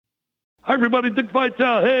Hi, everybody. Dick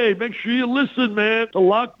Vitale. Hey, make sure you listen, man, to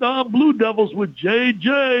Locked On Blue Devils with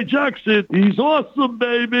J.J. Jackson. He's awesome,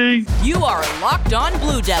 baby. You are Locked On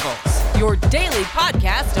Blue Devils, your daily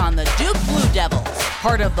podcast on the Duke Blue Devils,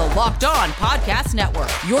 part of the Locked On Podcast Network,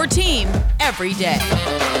 your team every day.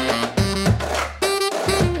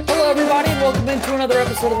 Hello, everybody, and welcome into another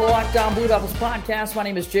episode of the Locked On Blue Devils podcast. My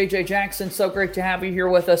name is J.J. Jackson. So great to have you here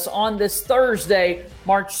with us on this Thursday,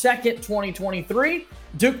 March 2nd, 2023.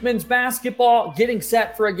 Duke men's basketball getting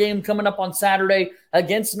set for a game coming up on Saturday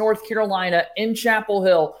against North Carolina in Chapel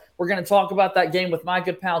Hill. We're going to talk about that game with my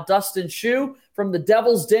good pal Dustin Shu from the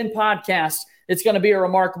Devil's Den podcast. It's going to be a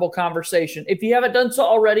remarkable conversation. If you haven't done so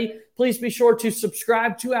already, please be sure to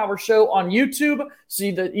subscribe to our show on YouTube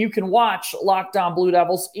so that you can watch Locked On Blue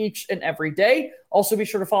Devils each and every day. Also, be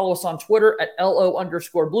sure to follow us on Twitter at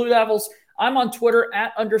LO_Blue Devils. I'm on Twitter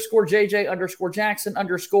at _JJ_Jackson_.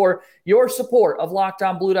 Your support of Locked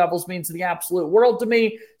On Blue Devils means the absolute world to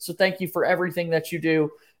me. So thank you for everything that you do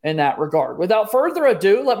in that regard. Without further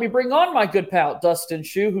ado, let me bring on my good pal, Dustin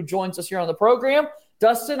Shu, who joins us here on the program.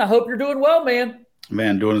 Dustin, I hope you're doing well, man.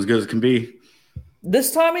 Man, doing as good as can be.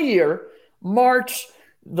 This time of year, March,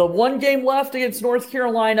 the one game left against North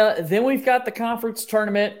Carolina, then we've got the conference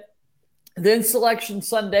tournament, then Selection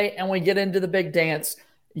Sunday, and we get into the big dance.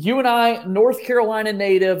 You and I, North Carolina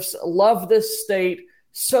natives, love this state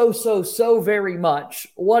so very much.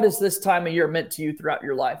 What has this time of year meant to you throughout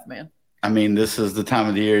your life, man? I mean, this is the time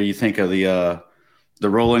of the year you think of the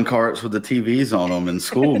rolling carts with the TVs on them in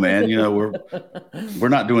school, man. You know, we're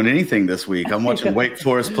not doing anything this week. I'm watching Wake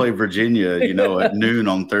Forest play Virginia, at noon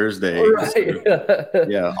on Thursday. Right. So,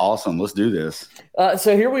 yeah, awesome. Let's do this.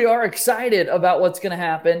 So here we are, excited about what's going to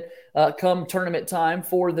happen come tournament time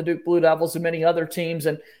for the Duke Blue Devils and many other teams.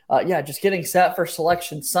 And, just getting set for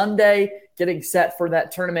Selection Sunday, getting set for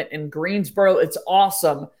that tournament in Greensboro. It's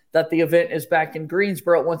awesome that the event is back in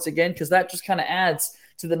Greensboro once again, because that just kind of adds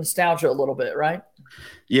to the nostalgia a little bit, right?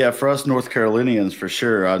 Yeah, for us North Carolinians, for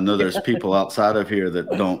sure. I know there's people outside of here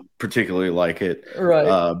that don't particularly like it,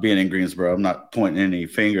 right? Being in Greensboro. I'm not pointing any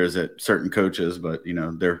fingers at certain coaches, but,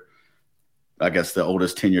 they're, I guess, the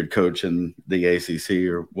oldest tenured coach in the ACC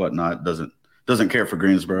or whatnot doesn't care for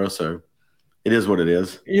Greensboro, so it is what it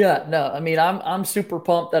is. Yeah, no, I mean, I'm super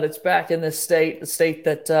pumped that it's back in this state, the state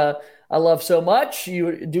that I love so much.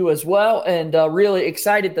 You do as well, and really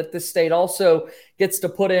excited that this state also gets to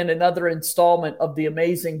put in another installment of the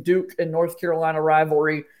amazing Duke and North Carolina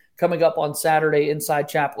rivalry coming up on Saturday inside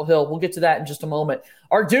Chapel Hill. We'll get to that in just a moment.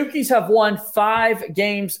 Our Dukies have won 5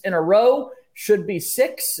 games in a row. Should be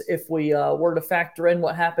 6 if we were to factor in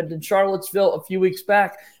what happened in Charlottesville a few weeks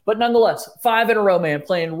back. But nonetheless, 5 in a row, man,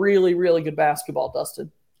 playing really, really good basketball,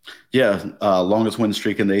 Dustin. Yeah, longest win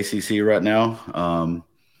streak in the ACC right now.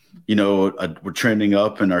 We're trending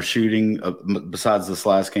up in our shooting besides this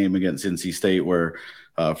last game against NC State where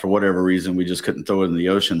for whatever reason we just couldn't throw it in the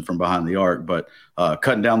ocean from behind the arc. But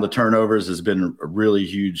cutting down the turnovers has been a really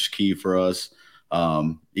huge key for us.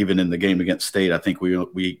 Even in the game against State, I think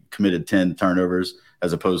we committed 10 turnovers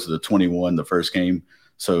as opposed to the 21 the first game.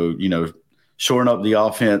 So, shoring up the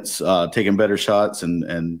offense, taking better shots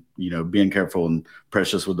and being careful and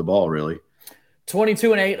precious with the ball, really.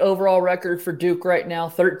 22-8 overall record for Duke right now,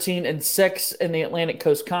 13-6 in the Atlantic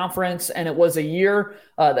Coast Conference. And it was a year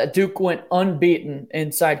that Duke went unbeaten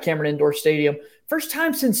inside Cameron Indoor Stadium. First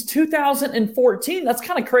time since 2014. That's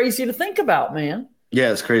kind of crazy to think about, man.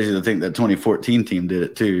 Yeah, it's crazy to think that 2014 team did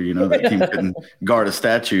it too. That team couldn't guard a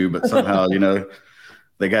statue, but somehow,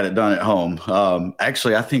 they got it done at home.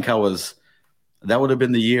 Actually, I think that would have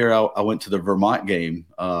been the year I went to the Vermont game.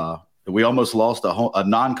 We almost lost a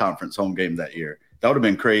non-conference home game that year. That would have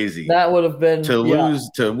been crazy. That would have been to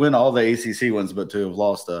win all the ACC ones, but to have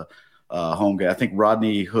lost a home game. I think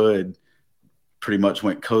Rodney Hood pretty much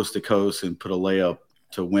went coast to coast and put a layup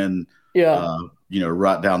to win. Yeah.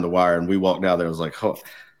 Right down the wire, and we walked out there. I was like,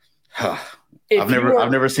 I've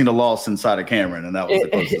never seen a loss inside of Cameron, and that was the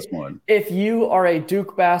closest one. If you are a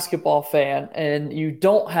Duke basketball fan and you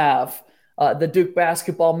don't have the Duke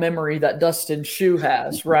basketball memory that Dustin Shu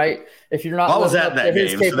has, right? If you're not, I was at that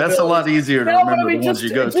game, so that's a lot easier to remember the ones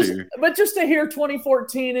you go to. But just to hear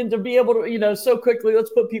 2014 and to be able to, so quickly, let's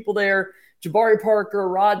put people there. Jabari Parker,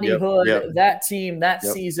 Rodney Hood, that team, that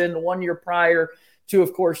season, 1 year prior to,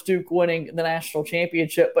 of course, Duke winning the national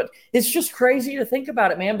championship. But it's just crazy to think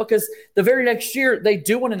about it, man, because the very next year they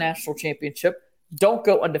do win a national championship, don't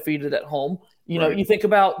go undefeated at home. You think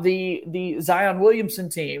about the Zion Williamson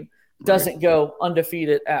team doesn't go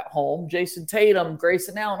undefeated at home. Jason Tatum,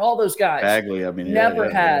 Grayson Allen, all those guys Bagley, never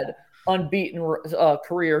had unbeaten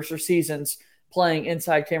careers or seasons playing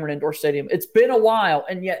inside Cameron Indoor Stadium. It's been a while,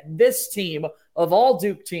 and yet this team, of all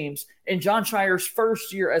Duke teams, in Jon Scheyer's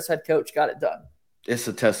first year as head coach, got it done. It's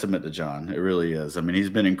a testament to Jon. It really is. I mean, he's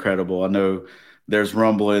been incredible. I know there's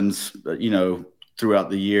rumblings,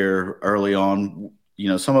 throughout the year early on.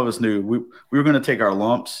 Some of us knew we were going to take our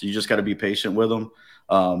lumps. You just got to be patient with them.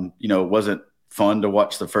 It wasn't fun to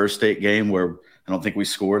watch the First State game where I don't think we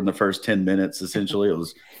scored in the first 10 minutes. Essentially, it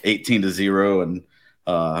was 18-0, and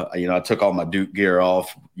I took all my Duke gear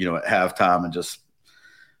off, at halftime, and just.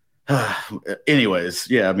 Anyways,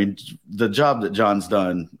 yeah, I mean, the job that Jon's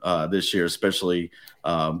done this year, especially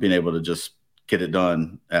being able to just get it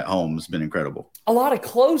done at home, has been incredible. A lot of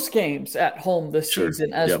close games at home this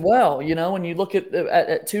season as well. When you look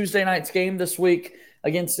at Tuesday night's game this week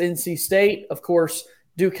against NC State, of course,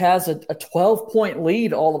 Duke has a 12-point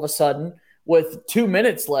lead all of a sudden with 2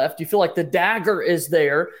 minutes left. You feel like the dagger is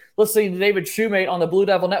there. Listening to David Shoemate on the Blue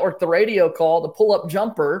Devil Network, the radio call, the pull-up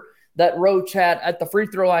jumper that Roach had at the free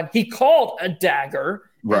throw line, he called a dagger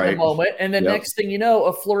in the moment. And then next thing you know,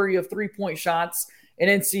 a flurry of 3-point shots, and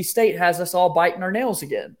NC State has us all biting our nails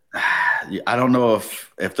again. I don't know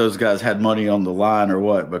if those guys had money on the line or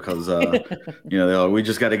what, because, they're like, we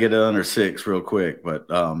just got to get it under 6 real quick. But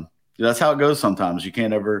that's how it goes sometimes. You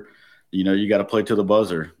can't ever, you got to play to the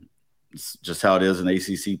buzzer. It's just how it is in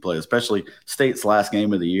ACC play, especially State's last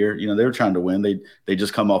game of the year. They were trying to win. They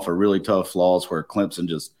just come off a really tough loss where Clemson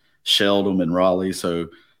just shelled them in Raleigh. So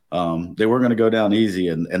they were going to go down easy,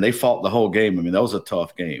 and they fought the whole game. I mean, that was a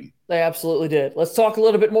tough game. They absolutely did. Let's talk a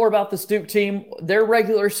little bit more about this Duke team. Their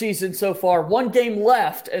regular season so far, 1 game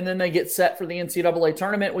left, and then they get set for the NCAA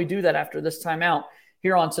tournament. We do that after this timeout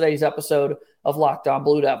here on today's episode of Locked On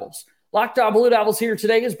Blue Devils. Locked On Blue Devils here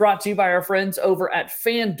today is brought to you by our friends over at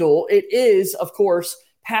FanDuel. It is, of course,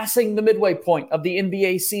 passing the midway point of the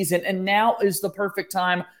NBA season, and now is the perfect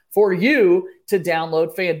time for you to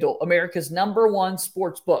download FanDuel, America's #1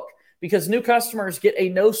 sports book, because new customers get a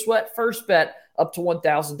no-sweat first bet up to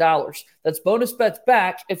 $1,000. That's bonus bets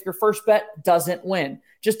back if your first bet doesn't win.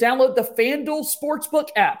 Just download the FanDuel Sportsbook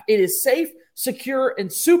app. It is safe, secure,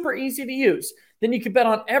 and super easy to use. Then you can bet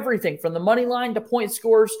on everything from the money line to point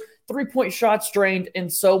scores, 3-point shots drained,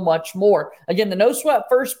 and so much more. Again, the no-sweat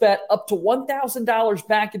first bet up to $1,000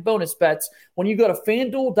 back in bonus bets when you go to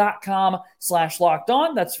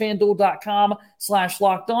FanDuel.com/lockedon. That's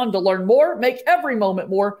FanDuel.com/lockedon to learn more. Make every moment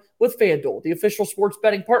more with FanDuel, the official sports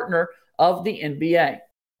betting partner of the NBA.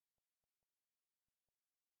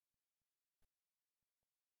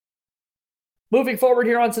 Moving forward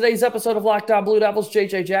here on today's episode of Locked On Blue Devils,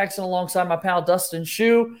 JJ Jackson alongside my pal Dustin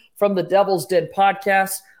Shue from the Devil's Den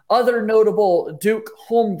podcast. Other notable Duke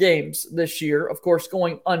home games this year, of course,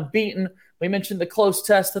 going unbeaten. We mentioned the close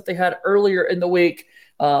test that they had earlier in the week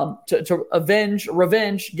to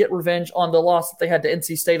get revenge on the loss that they had to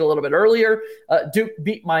NC State a little bit earlier. Duke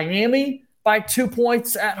beat Miami by 2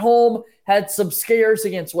 points at home, had some scares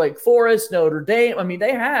against Wake Forest, Notre Dame. I mean,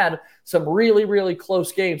 they had some really, really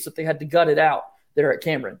close games that they had to gut it out there at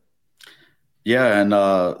Cameron. Yeah, and,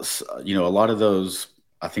 a lot of those,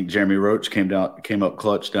 I think Jeremy Roach came up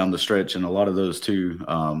clutch down the stretch, and a lot of those too.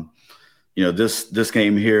 This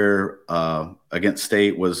game here against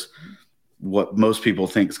State was what most people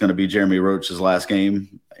think is going to be Jeremy Roach's last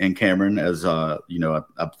game in Cameron. As I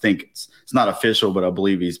think it's not official, but I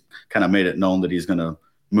believe he's kind of made it known that he's going to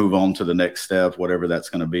move on to the next step, whatever that's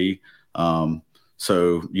going to be.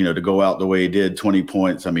 So to go out the way he did, 20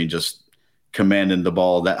 points. I mean, just commanding the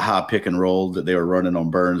ball, that high pick and roll that they were running on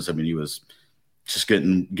Burns. I mean, he was just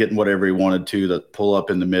getting whatever he wanted to pull up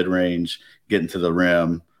in the mid range, getting to the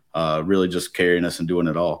rim, really just carrying us and doing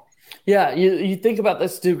it all. Yeah, you think about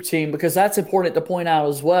this Duke team, because that's important to point out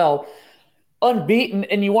as well. Unbeaten,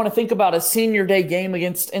 and you want to think about a senior day game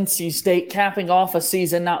against NC State, capping off a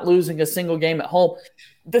season, not losing a single game at home.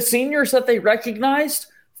 The seniors that they recognized,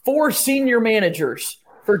 4 senior managers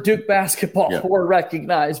for Duke basketball were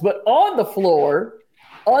recognized. But on the floor,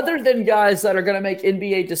 other than guys that are going to make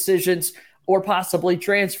NBA decisions or possibly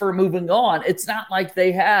transfer moving on, it's not like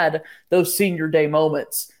they had those senior day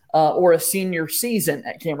moments or a senior season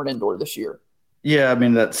at Cameron Indoor this year. Yeah, I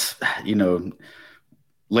mean, that's,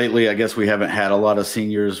 lately I guess we haven't had a lot of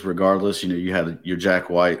seniors regardless. You had your Jack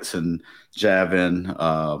Whites and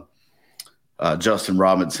Javin, Justin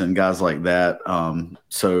Robinson, guys like that.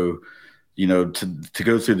 So, to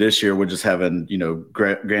go through this year, we're just having,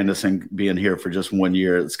 Grandison being here for just 1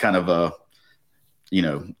 year. It's kind of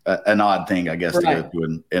an odd thing, I guess, to go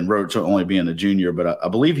through, and Roach only being a junior, but I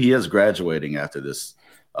believe he is graduating after this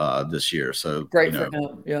year. So great for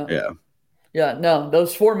him. Yeah. Yeah, no,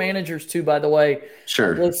 those four managers too, by the way,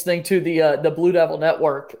 Sure. listening to the Blue Devil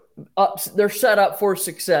Network, they're set up for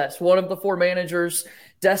success. One of the four managers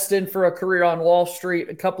destined for a career on Wall Street.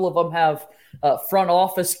 A couple of them have front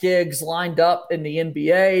office gigs lined up in the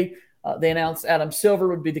NBA. They announced Adam Silver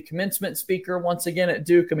would be the commencement speaker once again at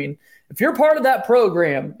Duke. I mean, if you're part of that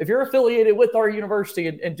program, if you're affiliated with our university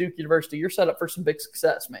and Duke University, you're set up for some big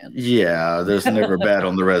success, man. Yeah, there's never bad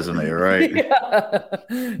on the resume, right? Yeah.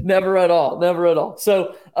 Never at all. Never at all.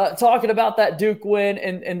 So talking about that Duke win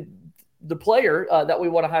and the player that we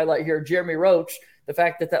want to highlight here, Jeremy Roach, the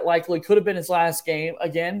fact that likely could have been his last game.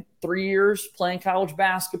 Again, 3 years playing college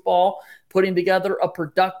basketball, putting together a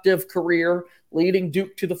productive career, leading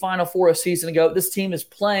Duke to the Final Four a season ago. This team is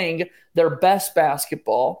playing their best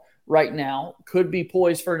basketball right now, could be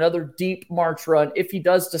poised for another deep March run if he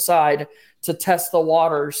does decide to test the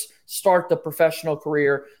waters, start the professional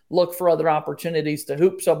career, look for other opportunities to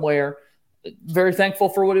hoop somewhere. Very thankful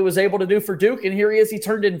for what he was able to do for Duke, and here he is. He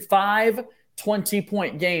turned in 5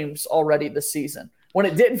 20-point games already this season. When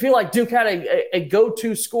it didn't feel like Duke had a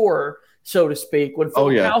go-to scorer, so to speak, when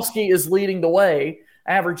Filipowski is leading the way,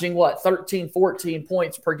 averaging, 13, 14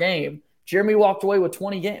 points per game, Jeremy walked away with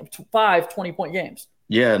 5 20-point games.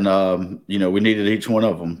 Yeah, and, we needed each one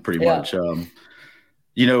of them pretty much.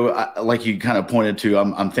 Like you kind of pointed to,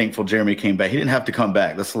 I'm thankful Jeremy came back. He didn't have to come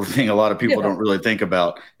back. That's the thing a lot of people don't really think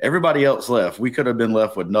about. Everybody else left. We could have been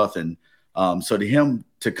left with nothing. So to him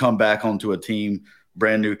to come back onto a team,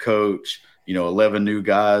 brand new coach, 11 new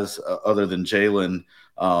guys other than Jalen,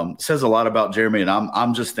 says a lot about Jeremy, and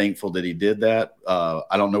I'm just thankful that he did that.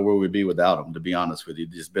 I don't know where we'd be without him, to be honest with you.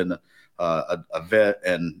 He's been a vet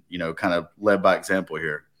and, kind of led by example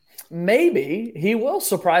here. Maybe he will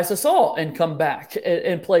surprise us all and come back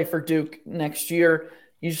and play for Duke next year.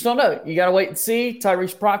 You just don't know. You got to wait and see.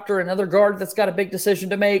 Tyrese Proctor, another guard that's got a big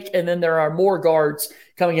decision to make, and then there are more guards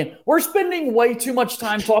coming in. We're spending way too much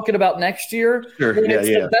time talking about next year. Sure. It's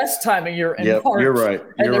the best time of year in March. You're right.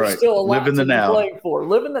 And there's still a lot Live in the to be now. playing for.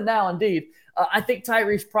 Live in the now, indeed. I think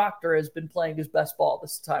Tyrese Proctor has been playing his best ball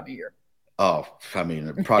this time of year. Oh, I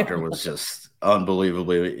mean, Proctor was just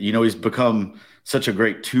unbelievably. He's become such a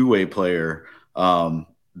great two-way player.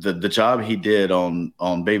 The job he did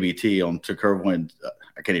on Baby T, on Terquavion,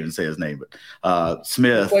 I can't even say his name, but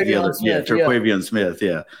Smith, Terquavion Smith,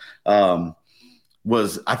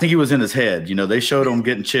 was, I think he was in his head. They showed him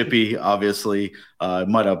getting chippy, obviously.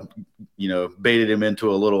 Might have, baited him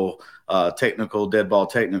into a little dead ball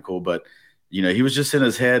technical, but he was just in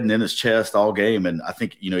his head and in his chest all game. And I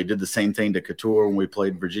think, he did the same thing to Couture when we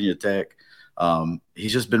played Virginia Tech.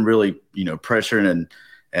 He's just been really, pressuring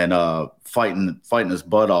and fighting his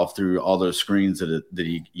butt off through all those screens that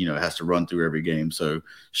he, has to run through every game. So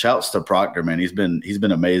shouts to Proctor, man. He's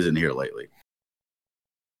been amazing here lately.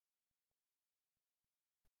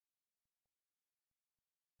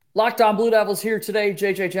 Locked On Blue Devils here today.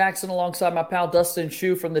 JJ Jackson alongside my pal Dustin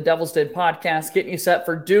Shu from the Devil's Den podcast, getting you set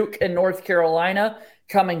for Duke and North Carolina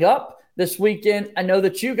coming up this weekend. I know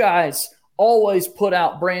that you guys always put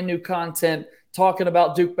out brand new content talking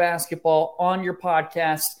about Duke basketball on your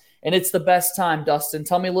podcast, and it's the best time, Dustin.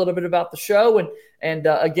 Tell me a little bit about the show and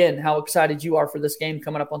again, how excited you are for this game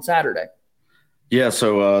coming up on Saturday. Yeah,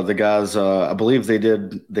 so the guys, I believe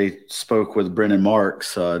they spoke with Brennan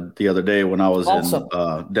Marks the other day when I was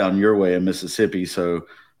down your way in Mississippi. So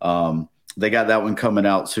they got that one coming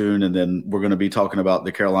out soon, and then we're going to be talking about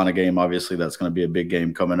the Carolina game. Obviously, that's going to be a big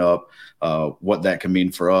game coming up, what that can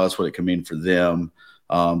mean for us, what it can mean for them.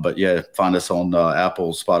 But yeah, find us on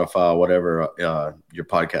Apple, Spotify, whatever your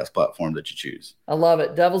podcast platform that you choose. I love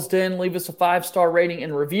it. Devil's Den, leave us a 5-star rating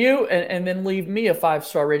and review, and then leave me a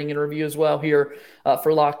 5-star rating and review as well here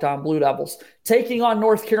for Locked On Blue Devils. Taking on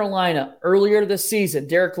North Carolina earlier this season,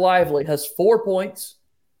 Derek Lively has 4 points,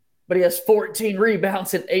 but he has 14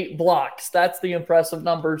 rebounds and 8 blocks. That's the impressive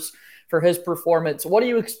numbers for his performance. What are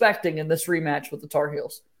you expecting in this rematch with the Tar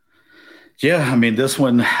Heels? Yeah, I mean, this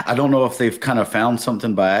one, I don't know if they've kind of found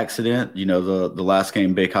something by accident. The last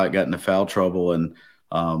game, Baycott got into foul trouble, and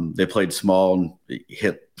they played small and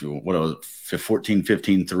hit, 14,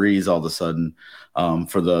 15 threes all of a sudden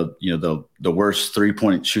for the worst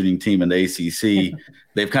three-point shooting team in the ACC.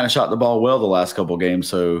 They've kind of shot the ball well the last couple of games,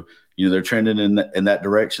 so, they're trending in that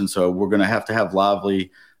direction. So we're going to have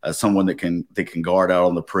Lively as someone that can guard out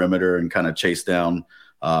on the perimeter and kind of chase down,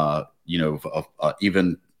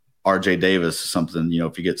 even – RJ Davis, something,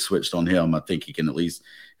 if he gets switched on him, I think he can at least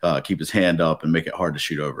keep his hand up and make it hard to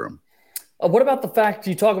shoot over him. What about the fact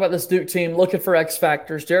you talk about this Duke team looking for X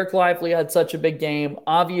factors? Derek Lively had such a big game.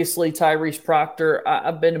 Obviously, Tyrese Proctor,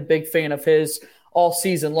 I've been a big fan of his all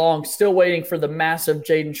season long. Still waiting for the massive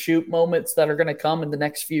Jaden Shoup moments that are going to come in the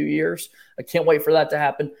next few years. I can't wait for that to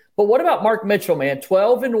happen. But what about Mark Mitchell, man?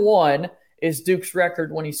 12-1 is Duke's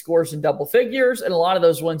record when he scores in double figures, and a lot of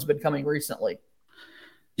those wins have been coming recently.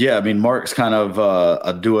 Yeah, I mean, Mark's kind of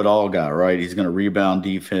a do-it-all guy, right? He's going to rebound,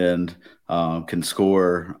 defend, can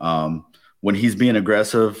score. When he's being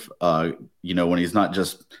aggressive, when he's not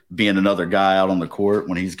just being another guy out on the court,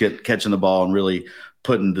 when he's catching the ball and really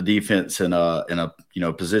putting the defense in a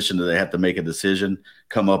position that they have to make a decision,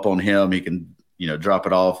 come up on him, he can drop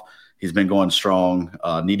it off. He's been going strong.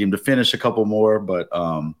 Need him to finish a couple more, but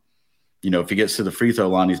if he gets to the free throw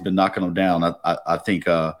line, he's been knocking them down. I think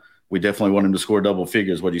we definitely want him to score double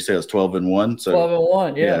figures. What do you say? It's 12-1. So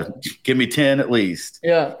 12-1, yeah. Give me 10 at least.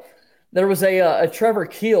 Yeah. There was a Trevor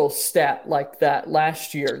Keel stat like that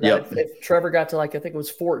last year. That if Trevor got to I think it was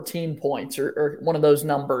 14 points or one of those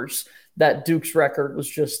numbers, that Duke's record was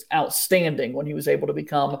just outstanding when he was able to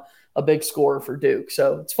become a big scorer for Duke.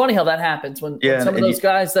 So it's funny how that happens when some of those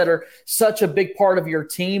guys that are such a big part of your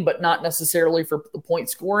team, but not necessarily for the point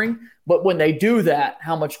scoring, but when they do that,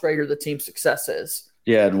 how much greater the team's success is.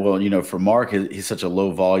 Yeah, and well, for Mark, he's such a low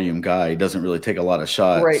volume guy. He doesn't really take a lot of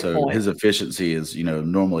shots. Great so point. His efficiency is,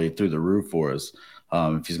 normally through the roof for us.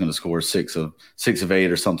 If he's going to score 6 of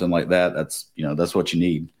 8 or something like that, that's what you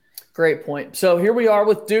need. Great point. So here we are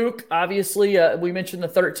with Duke. Obviously, we mentioned the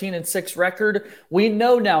 13-6 record. We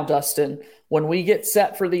know now, Dustin, when we get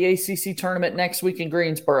set for the ACC tournament next week in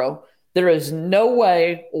Greensboro, there is no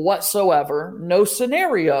way whatsoever, no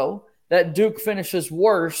scenario that Duke finishes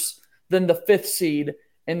worse than the 5th seed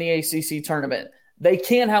in the ACC tournament. They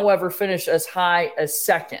can, however, finish as high as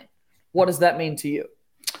 2nd. What does that mean to you?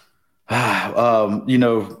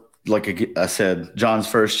 Like I said, John's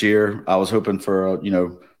first year, I was hoping for a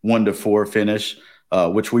 1-4 finish,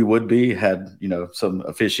 which we would be had some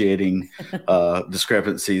officiating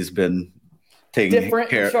discrepancies been taken different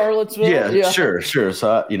care in Charlottesville. Yeah, sure.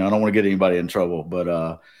 So I don't want to get anybody in trouble,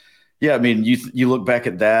 but yeah, I mean, you look back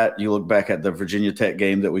at that. You look back at the Virginia Tech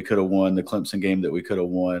game that we could have won, the Clemson game that we could have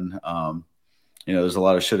won. There's a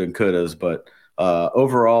lot of should and couldas, but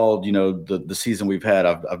overall, the season we've had,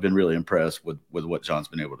 I've been really impressed with what John's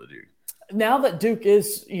been able to do. Now that Duke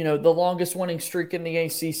is, the longest winning streak in the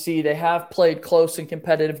ACC, they have played close and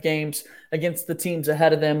competitive games against the teams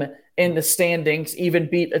ahead of them in the standings, even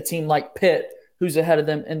beat a team like Pitt, who's ahead of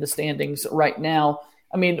them in the standings right now.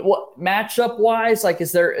 I mean, what matchup-wise,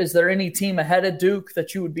 is there any team ahead of Duke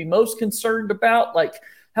that you would be most concerned about?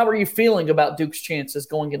 How are you feeling about Duke's chances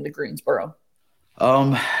going into Greensboro?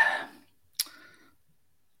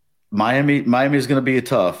 Miami is going to be a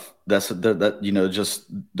tough. That's just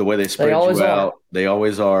the way they spread you out. They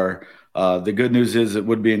always are. The good news is it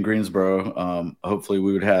would be in Greensboro. Hopefully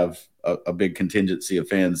we would have a big contingency of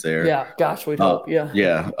fans there. Yeah, gosh, we'd hope. Yeah.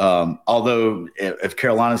 Yeah. Although if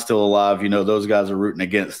Carolina's still alive, those guys are rooting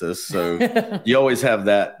against us. So you always have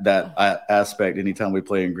that aspect anytime we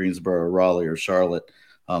play in Greensboro, Raleigh, or Charlotte.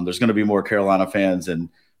 There's going to be more Carolina fans, and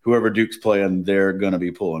whoever Duke's playing, they're going to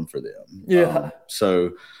be pulling for them. Yeah.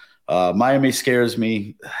 So Miami scares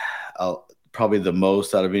me probably the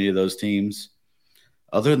most out of any of those teams.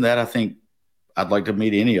 Other than that, I think I'd like to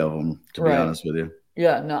meet any of them, to be honest with you.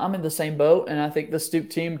 Yeah, no, I'm in the same boat, and I think this Duke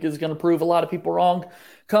team is going to prove a lot of people wrong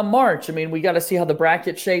come March. I mean, we got to see how the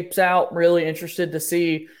bracket shapes out. Really interested to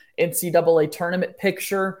see NCAA tournament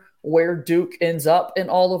picture, where Duke ends up in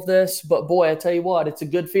all of this. But, boy, I tell you what, it's a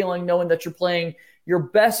good feeling knowing that you're playing your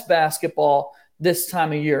best basketball this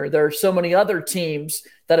time of year. There are so many other teams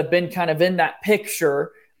that have been kind of in that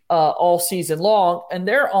picture all season long, and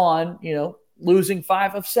they're on, losing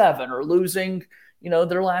 5 of 7 or losing,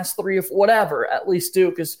 their last 3 of whatever. At least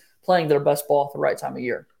Duke is playing their best ball at the right time of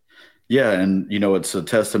year. Yeah, and, it's a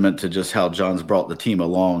testament to just how John's brought the team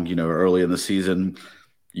along. Early in the season,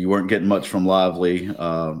 you weren't getting much from Lively.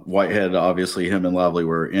 Whitehead, obviously, him and Lively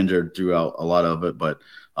were injured throughout a lot of it, but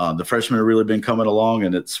the freshmen have really been coming along,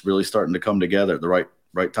 and it's really starting to come together at the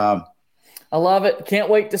right time. I love it. Can't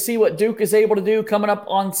wait to see what Duke is able to do coming up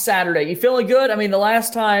on Saturday. You feeling good? I mean, the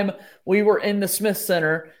last time we were in the Smith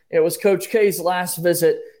Center, it was Coach K's last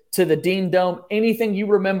visit to the Dean Dome. Anything you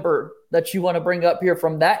remember that you want to bring up here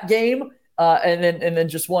from that game? And then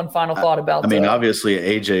just one final thought about obviously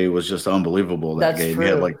AJ was just unbelievable that game. True. He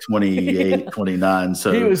had 28, 29.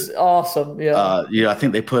 So he was awesome. Yeah. I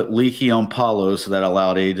think they put Leaky on Paulo, so that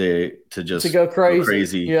allowed AJ to go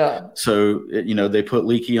crazy. Yeah. So, they put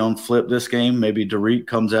Leaky on Flip this game. Maybe Derek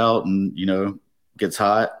comes out and, gets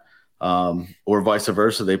hot. Or vice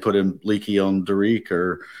versa. They put him Leaky on Derek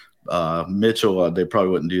or Mitchell. They probably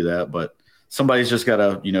wouldn't do that, but somebody's just got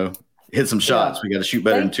to, hit some shots. Yeah. We got to shoot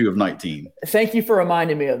better than 2 of 19. Thank you for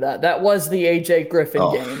reminding me of that. That was the AJ Griffin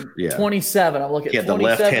game. Yeah. 27. I'm looking He at had the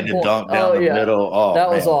left-handed dunk down the middle. Oh, that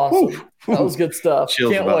was awesome. Woo. That was good stuff.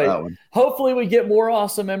 Chills Can't about wait. that one. Hopefully we get more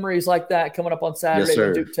awesome memories like that coming up on Saturday Yes,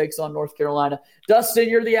 when Duke takes on North Carolina. Dustin,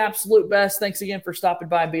 you're the absolute best. Thanks again for stopping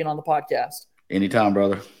by and being on the podcast. Anytime,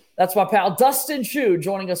 brother. That's my pal Dustin Shu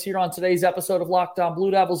joining us here on today's episode of Locked On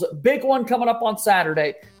Blue Devils. Big one coming up on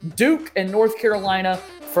Saturday. Duke and North Carolina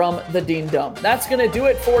from the Dean Dome. That's going to do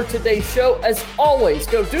it for today's show. As always,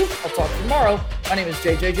 go Duke. I'll talk to you tomorrow. My name is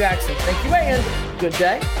JJ Jackson. Thank you and good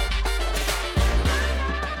day.